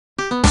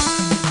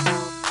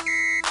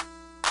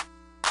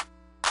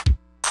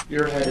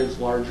Your head is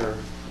larger.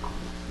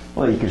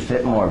 Well, you could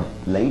fit more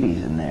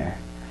ladies in there.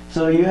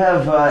 So you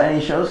have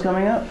any shows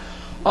coming up?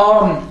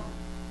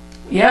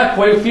 Yeah,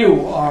 quite a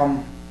few.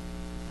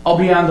 I'll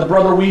be on the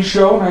Brother Wee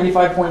Show,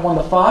 95.1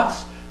 The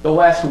Fox, the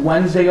last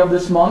Wednesday of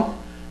this month,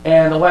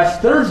 and the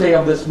last Thursday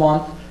of this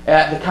month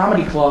at the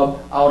Comedy Club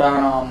out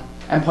on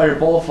Empire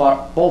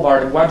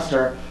Boulevard in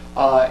Webster.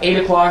 8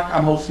 o'clock,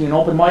 I'm hosting an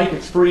open mic.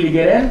 It's free to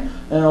get in,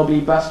 and it'll be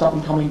best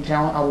up-and-coming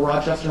talent out of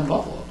Rochester and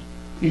Buffalo.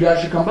 You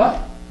guys should come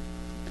by.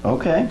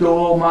 Okay. Do a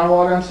little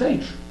monologue on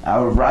stage.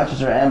 Out of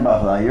Rochester and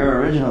Buffalo. You're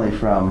originally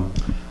from?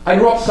 I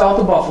grew up south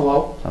of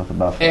Buffalo. South of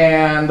Buffalo.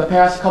 And the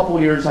past couple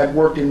of years I've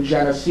worked in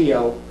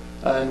Geneseo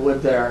and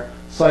lived there.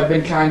 So I've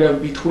been kind of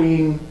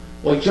between,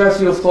 like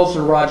Geneseo's closer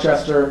to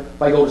Rochester.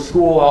 I go to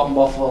school out in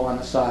Buffalo on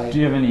the side. Do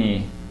you have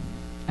any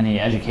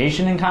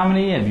education in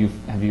comedy? Have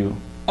you?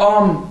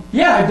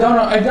 Yeah,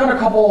 I've done a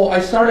couple. I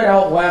started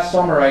out last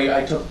summer.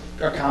 I took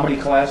a comedy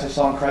class I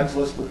saw on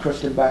Craigslist with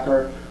Kristen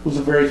Becker, who's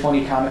a very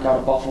funny comic out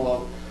of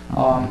Buffalo.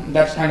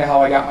 That's kind of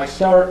how I got my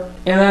start.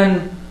 And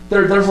then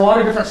there's a lot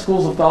of different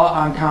schools of thought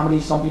on comedy.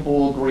 Some people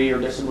will agree or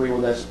disagree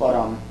with this,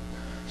 but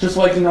just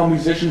like, you know,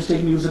 musicians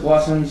take music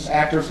lessons,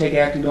 actors take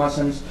acting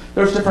lessons.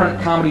 There's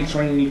different comedy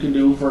training you can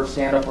do for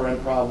stand-up or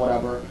improv,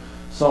 whatever.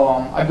 So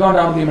I've gone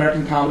down to the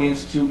American Comedy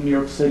Institute in New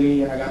York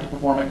City, and I got to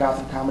perform at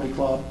Gotham Comedy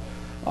Club.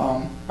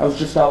 I was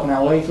just out in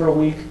LA for a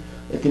week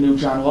at the new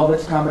John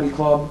Lovitz Comedy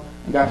Club,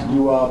 and got to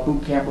do a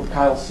boot camp with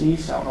Kyle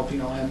Cease. I don't know if you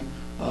know him.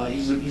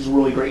 He's a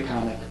really great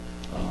comic.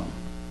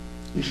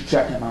 You should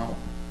check him out.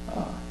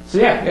 So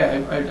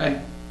yeah,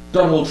 I've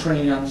done a little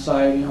training on the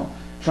side, you know,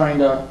 trying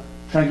to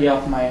get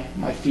off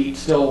my feet.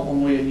 Still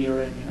only a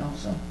year in, you know.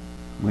 So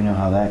We know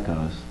how that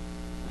goes.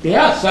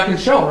 yeah, second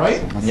show,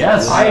 right?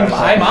 Yes,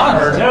 I'm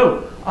honored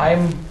too.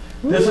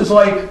 This is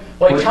like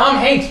Tom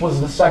Hanks was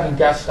the second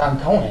guest on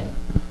Conan,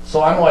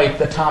 so I'm like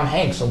the Tom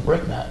Hanks of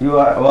Bricknet. You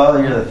are. Well,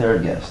 you're the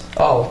third guest.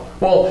 Oh,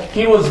 well,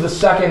 he was the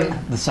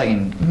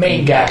second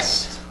main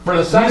guest. For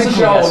the second Musical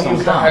show, guests he was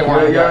don't the count.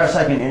 headline You're our guest.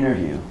 second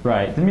interview.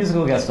 Right. The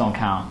musical guests don't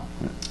count.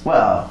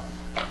 Well,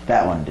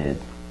 that one did.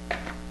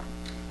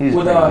 He's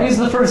With, pretty He's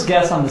the first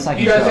guest on the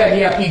second You guys show.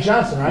 had Pete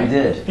Johnson, right? We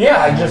did.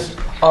 Yeah, I just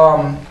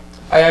I'm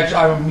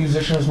a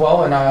musician as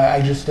well, and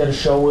I just did a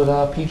show with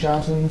Pete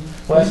Johnson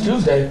last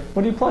Tuesday.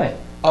 What do you play?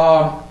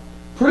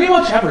 Pretty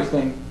much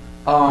everything.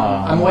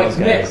 I'm like those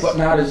Nick, guys. but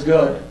not as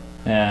good.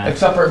 Yeah.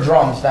 Except for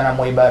drums, then I'm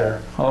way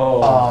better.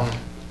 Oh.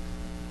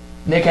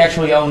 Nick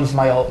actually owns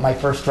my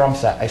first drum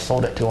set. I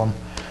sold it to him.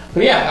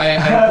 But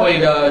yeah, I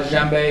played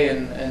djembe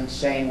and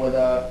sang with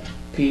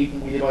Pete,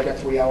 and we did like a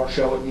 3-hour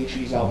show at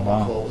Nietzsche's out in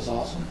Buffalo. It was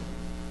awesome.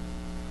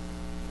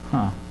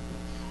 Huh.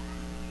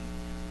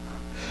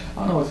 I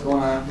don't know what's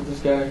going on with this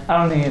guy. I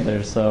don't think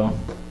either. So.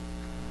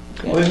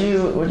 What'd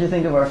you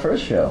think of our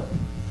first show?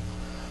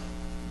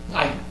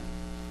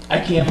 I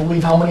can't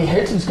believe how many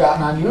hits it's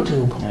gotten on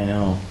YouTube. I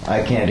know.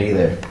 I can't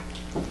either.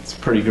 It's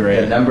pretty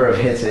great. The number of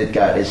hits it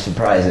got is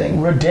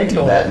surprising.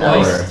 Ridiculous. That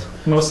number.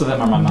 Most of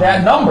them are my mom.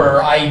 That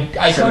number, I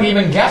couldn't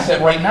even guess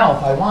it right now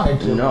if I wanted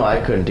to. No, I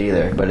couldn't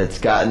either. But it's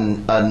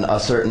gotten a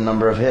certain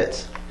number of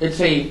hits.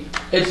 It's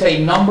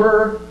a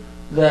number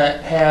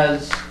that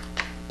has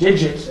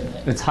digits in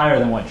it. It's higher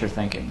than what you're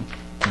thinking.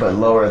 But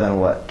lower than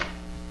what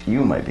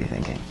you might be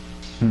thinking.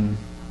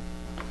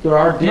 There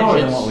are Lower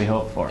digits than what we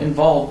hoped for.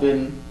 involved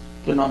in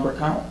the number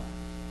count.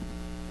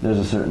 There's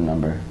a certain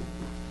number.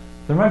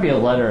 There might be a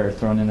letter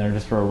thrown in there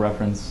just for a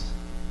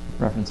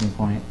referencing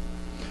point.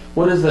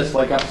 What is this,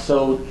 like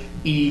episode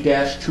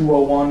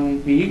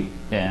E-201B?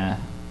 Yeah.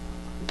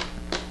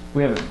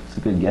 We have. It's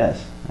a good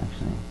guess,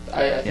 actually.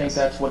 I think Yes.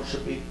 that's what it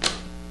should be.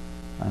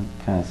 I'm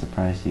kind of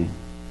surprised you.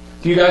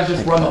 Do you guys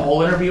just run the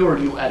whole interview, or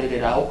do you edit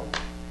it out?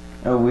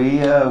 Oh, we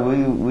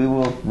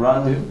will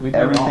run We do it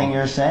everything all.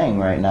 you're saying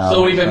right now.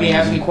 So even me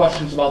asking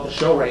questions about the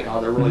show right now,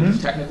 they're really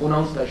just technical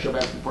notes that I should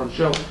have asked before the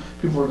show.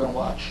 People are going to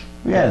watch.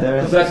 Yeah,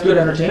 Because that's good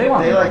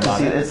entertainment. they like to about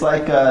see it. it. It's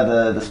like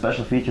the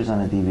special features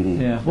on a DVD.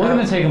 Yeah. We're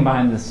gonna take them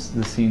behind the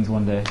scenes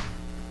one day.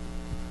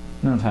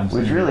 No time soon.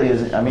 Which really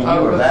is, I mean, I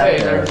you was were gonna back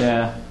say, there.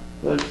 Yeah.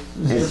 It's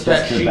It's just that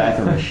just the sheet. back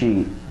of a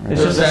sheet.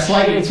 It's There's just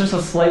that sheet. it's just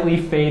a slightly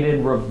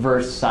faded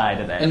reverse side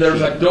of that. And there's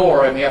sheet. a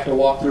door, and we have to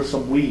walk through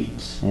some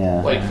weeds.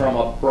 Yeah. Like from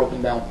a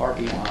broken down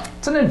parking lot.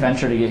 It's an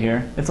adventure to get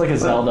here. It's like a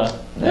Zelda.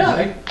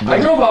 Yeah, I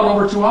drove about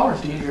over 2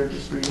 hours to get here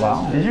just for you guys.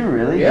 Wow. Did you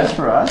really? Yeah. Just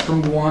for us?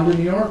 From Guam to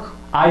New York.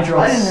 I drove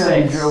I didn't know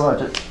you 6.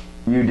 drove out to...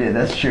 You did,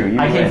 that's true. You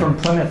I came went. from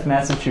Plymouth,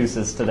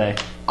 Massachusetts today.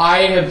 I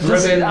have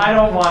driven. I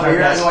don't want But to. you're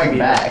not going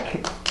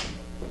back.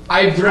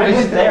 I've driven I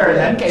went there and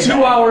then came 2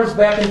 back. hours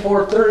back and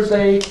forth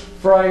Thursday,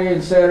 Friday,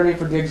 and Saturday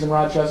for gigs in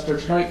Rochester.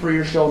 Tonight for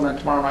your show, and then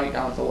tomorrow night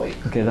down at the lake.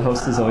 Okay, the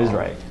host is always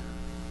right.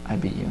 I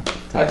beat you.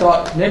 I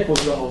thought Nick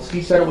was the host.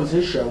 He said it was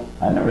his show.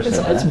 I never said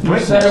It's that. You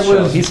said Bricknet it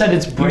was- show. He said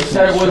it's you Bricknet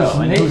said it was show,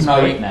 and Nick who's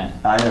night. Bricknet?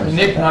 I never said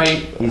Nick that. night.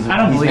 He's, I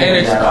don't he's believe And making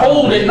it's that up.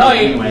 cold at night.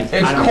 Anyway, It's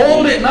I don't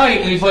cold believe at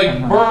night. And he's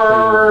like,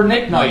 brr,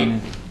 Nick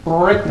night.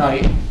 Brick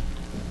night.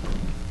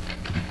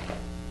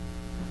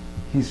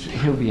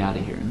 He'll be out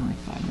of here in like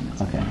 5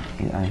 minutes. Okay,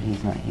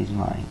 he's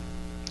lying.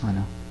 I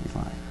know. He's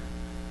lying.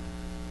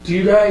 Do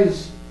you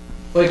guys,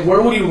 like,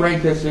 where would you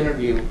rank this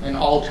interview in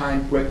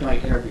all-time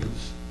BRICKNite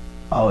interviews?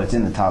 Oh, it's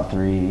in the top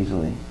 3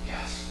 easily.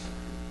 Yes.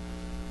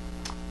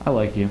 I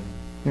like you.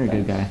 You're a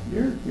good guy.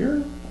 You're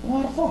a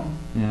lot of fun.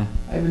 Yeah.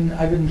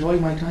 I've enjoyed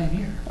my time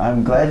here.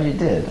 I'm glad you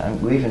did.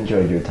 We've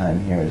enjoyed your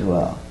time here as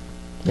well.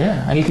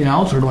 Yeah. Anything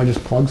else, or do I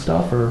just plug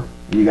stuff, or?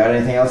 You got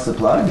anything else to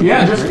plug?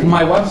 Yeah, just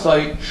my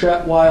website,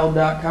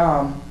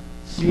 chetwild.com,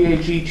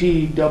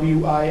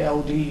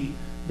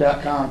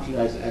 CHETWILD.com. If you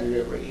guys edit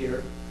it right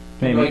here.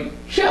 Maybe. Like,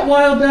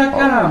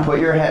 chetwild.com. Put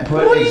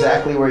it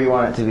exactly where you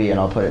want it to be, and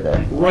I'll put it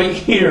there. Right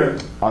here.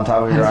 On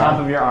top of On your top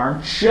arm? of your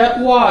arm.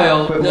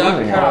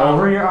 Chetwild.com.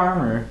 Over your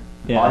arm, or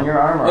yeah. On your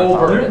arm or Over. on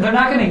top of it? They're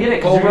not going to get it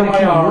because Over they're going to my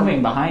keep arm.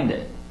 moving behind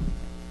it.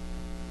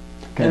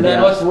 And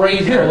then let's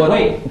raise it a little.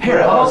 Wait, Put here,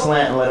 it on I'll a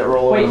slant and let it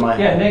roll wait, over my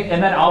yeah, head. Nick,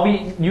 and then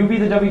you be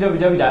the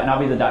www dot and I'll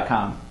be the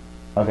 .com.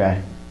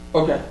 Okay.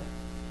 Okay.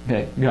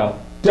 Okay, go.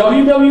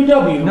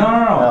 www. No,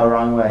 No,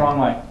 wrong way. wrong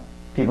way.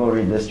 People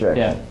read this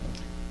direction.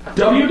 Yeah,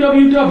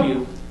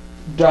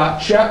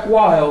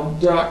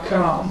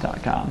 www.chetwild.com.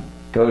 .com.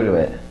 Go to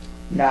it.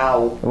 Now.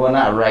 Well,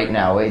 not right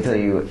now. Wait till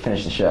you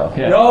finish the show.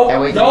 Yeah. No, And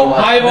wait till you no,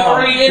 watch- I've No,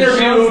 already the show's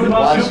interviewed. the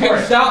most You can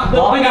important. stop the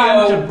Log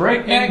on to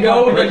video and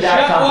go to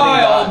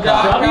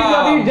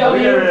chetwild.com.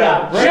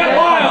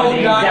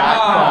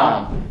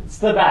 www.bricknetcompany.com. It's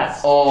the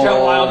best. Oh,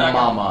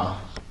 Chetwild.com. mama.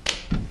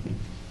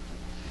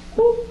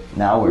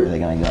 Now where are they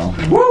going to go?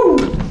 Woo!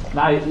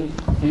 Now you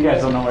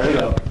guys don't know where to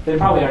go. They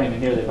probably aren't even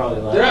here. They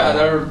probably left.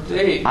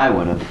 Yeah, I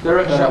would have. they're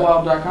at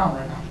chetwild.com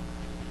right now.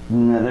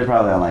 No, they're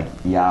probably on like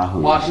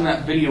Yahoo. Watching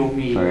that video of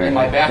me in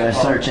my bathtub.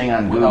 They're searching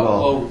on without Google.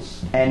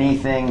 clothes.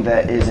 Anything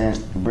that isn't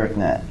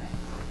BRICKNet.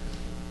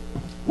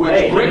 Which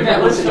Hey,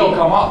 BRICKNet would still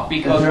come up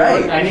because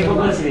That's right. Any BRICKNet's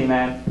publicity,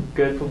 man.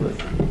 Good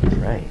publicity.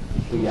 Right.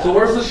 So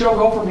where's the show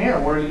go from here?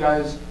 Where are you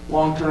guys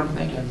long-term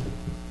thinking?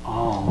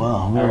 Oh, Well,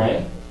 all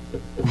right.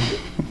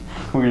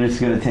 we're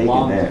just going to take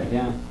Long, it there.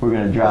 yeah. We're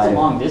going to It's drive. a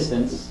long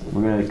distance.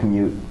 We're going to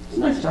commute. It's a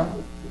nice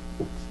town.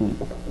 It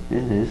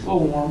is. It's a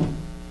little warm.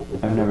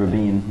 I've never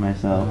been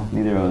myself.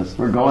 Neither of us.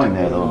 We're going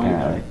there though,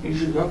 apparently. You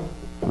should go.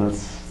 You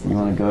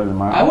want to go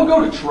tomorrow? I would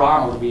go to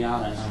Toronto, to be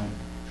honest.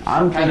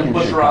 I'm kind of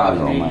thinking push around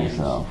the Chicago Canadians.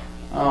 myself.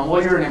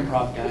 Well, you're an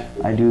improv guy.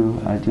 I do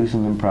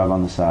some improv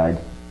on the side.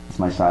 It's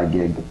my side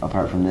gig,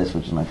 apart from this,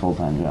 which is my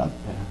full-time job.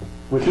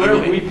 Which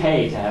Clearly. we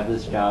pay to have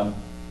this job.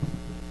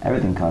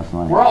 Everything costs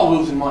money. We're all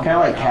losing money. Kind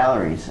of like right now.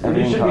 calories. You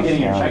Everything should be costs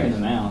getting your check calories.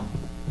 in the mail.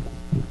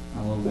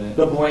 A little bit.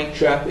 The blank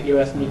check that you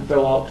asked me to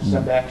fill out to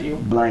send back to you.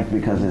 Blank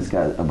because it's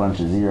got a bunch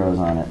of zeros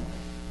on it.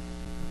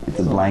 It's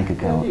a blank You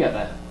account. got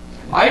that.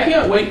 I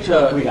can't wait We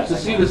to got that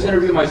see going. this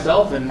interview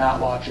myself and not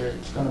watch it.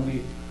 It's gonna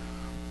be.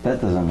 That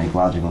doesn't make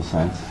logical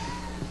sense.